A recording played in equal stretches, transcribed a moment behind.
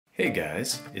Hey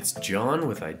guys, it's John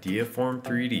with Ideaform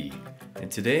 3D,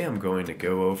 and today I'm going to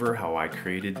go over how I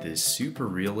created this super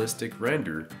realistic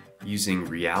render using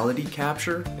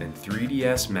RealityCapture and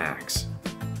 3ds Max.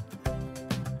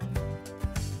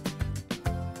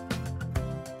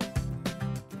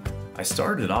 I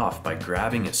started off by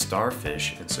grabbing a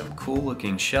starfish and some cool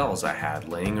looking shells I had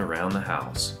laying around the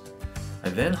house. I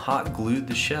then hot glued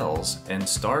the shells and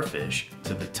starfish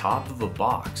to the top of a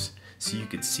box so you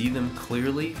could see them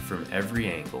clearly from every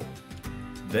angle.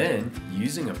 Then,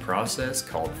 using a process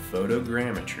called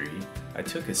photogrammetry, I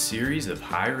took a series of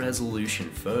high-resolution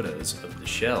photos of the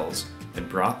shells and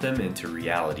brought them into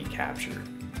RealityCapture.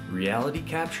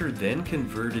 RealityCapture then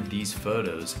converted these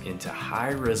photos into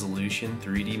high-resolution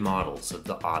 3D models of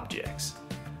the objects.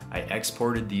 I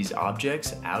exported these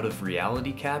objects out of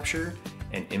RealityCapture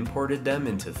and imported them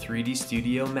into 3D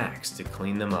Studio Max to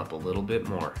clean them up a little bit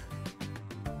more.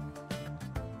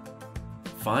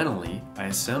 Finally, I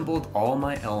assembled all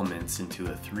my elements into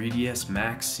a 3ds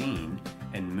Max scene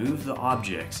and moved the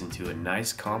objects into a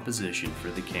nice composition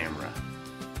for the camera.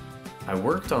 I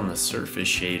worked on the surface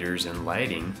shaders and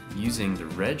lighting using the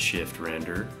redshift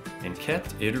render and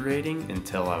kept iterating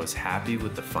until I was happy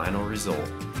with the final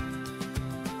result.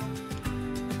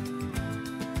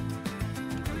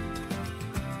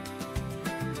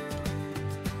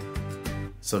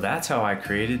 So that's how I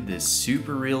created this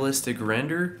super realistic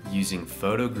render using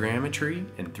photogrammetry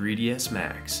and 3ds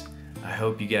Max. I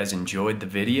hope you guys enjoyed the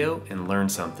video and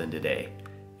learned something today.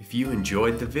 If you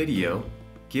enjoyed the video,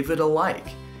 give it a like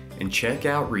and check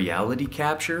out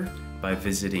RealityCapture by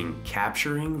visiting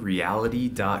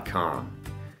capturingreality.com.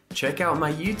 Check out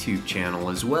my YouTube channel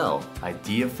as well,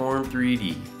 Ideaform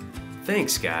 3D.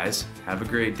 Thanks guys, have a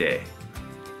great day.